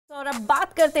अब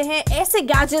बात करते हैं ऐसे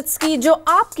गैजेट्स की जो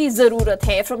आपकी जरूरत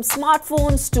है, from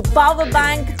smartphones to power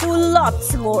bank to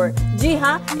lots more. जी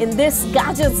हाँ, इन दिस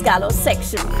गैजेट्स गैलो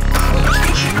सेक्शन।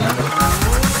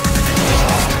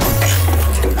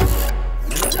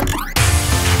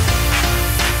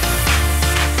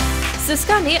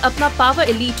 सिस्का ने अपना power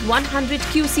elite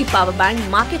 100 QC power bank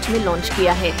market में लॉन्च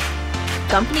किया है।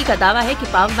 कंपनी का दावा है कि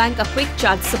पावर बैंक का क्विक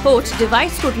चार्ज सपोर्ट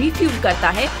डिवाइस को रिफ्यूल करता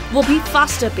है, वो भी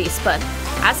फास्टर पेस पर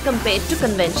as compare to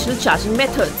conventional charging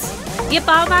methods. ये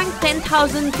पावर बैंक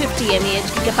 10,050 mAh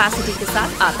की कैपेसिटी के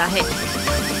साथ आता है।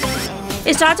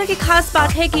 इस चार्जर की खास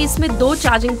बात है कि इसमें 2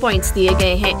 चार्जिंग पॉइंट्स दिए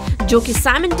गए हैं जो कि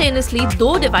साइमल्टेनियसली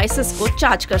 2 डिवाइसेस को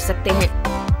चार्ज कर सकते हैं।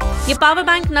 ये पावर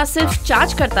बैंक न सिर्फ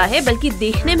चार्ज करता है बल्कि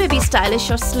देखने में भी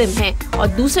स्टाइलिश और स्लिम है, और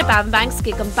दूसरे पावर बैंक्स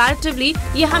के कंपैरेटिवली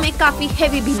ये हमें काफी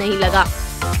हेवी भी नहीं लगा।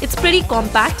 It's pretty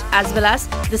compact as well as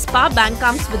this power bank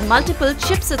comes with multiple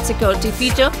chipset security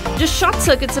feature जो शॉर्ट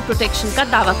सर्किट से प्रोटेक्शन का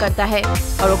दावा करता है,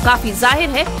 और वो काफी जाहिर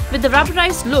है with the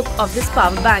rubberized look of this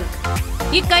power bank।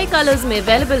 ये कई कलर्स में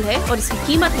अवेलेबल है और इसकी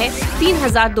कीमत है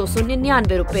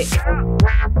 3,299 रुपए।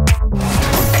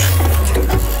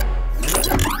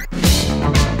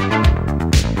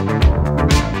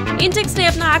 इंटेक्स ने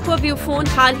अपना एक्वा व्यू फोन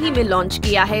हाल ही में लॉन्च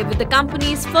किया है with the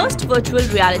companies first virtual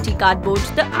reality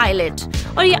cardboard the eyelet,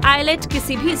 और ये आईलेट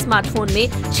किसी भी स्मार्टफोन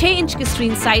में 6 इंच की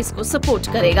स्क्रीन साइज को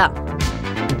सपोर्ट करेगा।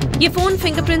 ये फोन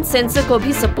फिंगरप्रिंट सेंसर को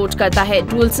भी सपोर्ट करता है।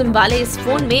 डुअल सिम वाले इस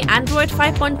फोन में Android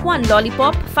 5.1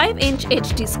 lollipop, 5 inch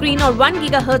HD screen और 1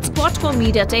 GHz quad-core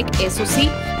MediaTek SoC,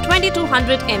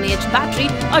 2200 mAh battery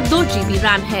और 2 GB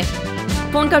रैम है।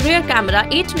 फोन का रियर कैमरा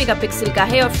 8 मेगापिक्सल का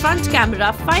है और फ्रंट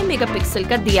कैमरा 5 मेगापिक्सल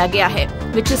का दिया गया है,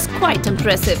 which is quite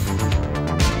impressive.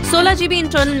 16 GB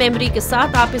internal memory के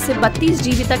साथ आप इसे 32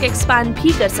 GB तक एक्सपैंड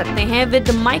भी कर सकते हैं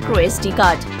with micro SD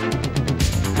card.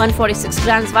 146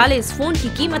 grams वाले इस फोन की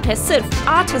कीमत है सिर्फ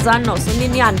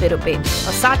 8,999 रुपए,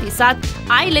 और साथ ही साथ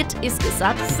आईलेट इसके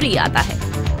साथ फ्री आता है।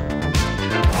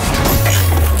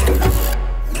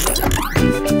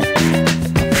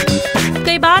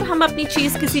 कई बार हम अपनी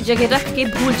चीज किसी जगह रख के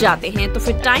भूल जाते हैं, तो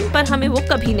फिर टाइम पर हमें वो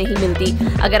कभी नहीं मिलती।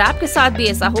 अगर आपके साथ भी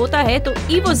ऐसा होता है तो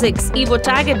EvoZix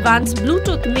EvoTag advance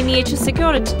Bluetooth miniature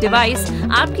security device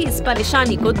आपकी इस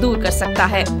परेशानी को दूर कर सकता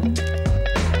है।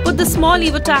 Put the small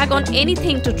EvoTag on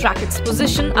anything to track its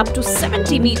position up to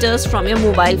 70 meters from your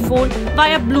mobile phone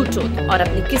via Bluetooth, और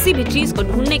अपनी किसी भी चीज को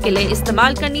ढूंढने के लिए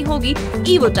इस्तेमाल करनी होगी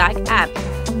EvoTag ऐप।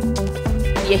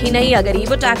 यही नहीं, अगर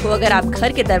EvoTag को अगर आप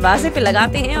घर के दरवाजे पे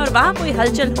लगाते हैं और वहाँ कोई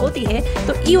हलचल होती है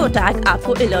तो EvoTag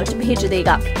आपको अलर्ट भेज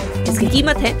देगा। इसकी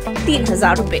कीमत है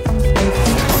 3,000 रुपए।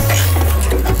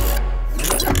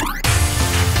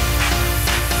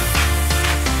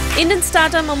 इंडियन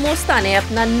स्टार्टअप ममोस्ता ने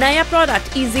अपना नया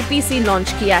प्रोडक्ट इजी पीसी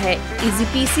लॉन्च किया है। इजी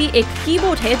पीसी एक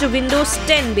कीबोर्ड है जो विंडोज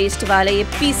 10 बेस्ड वाले ये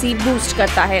पीसी बूस्ट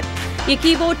करता है। ये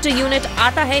कीबोर्ड यूनिट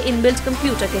आता है इनबिल्ट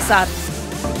कंप्यूटर के साथ।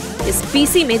 इस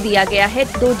पीसी में दिया गया है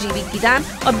 2 GB की रैम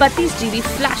और 32 GB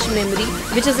flash memory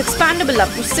which is expandable up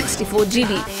to 64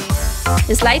 GB।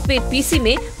 इस लाइट वेट पीसी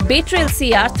में Betrel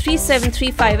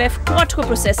CR3735F क्वाड-कोर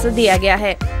प्रोसेसर दिया गया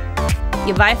है।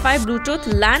 ये wifi, Bluetooth,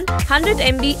 LAN, 100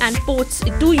 MB and ports,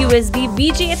 2 USB,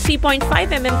 VGA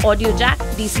 3.5 mm audio Jack,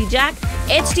 DC Jack,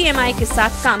 HDMI के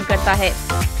साथ काम करता है।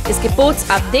 इसके पोर्ट्स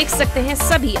आप देख सकते हैं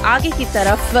सभी आगे की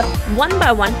तरफ 1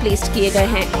 by 1 प्लेस्ड किए गए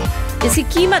हैं। इसकी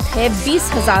कीमत है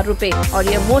 20,000 रुपए, और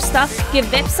यह मोस्ता के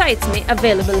वेबसाइट्स में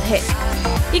अवेलेबल है।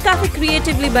 ये काफी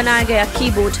क्रिएटिवली बनाया गया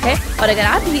कीबोर्ड है, और अगर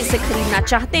आप भी इसे खरीदना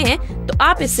चाहते हैं तो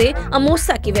आप इसे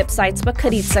अमोस्ता की वेबसाइट्स पर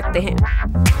खरीद सकते हैं।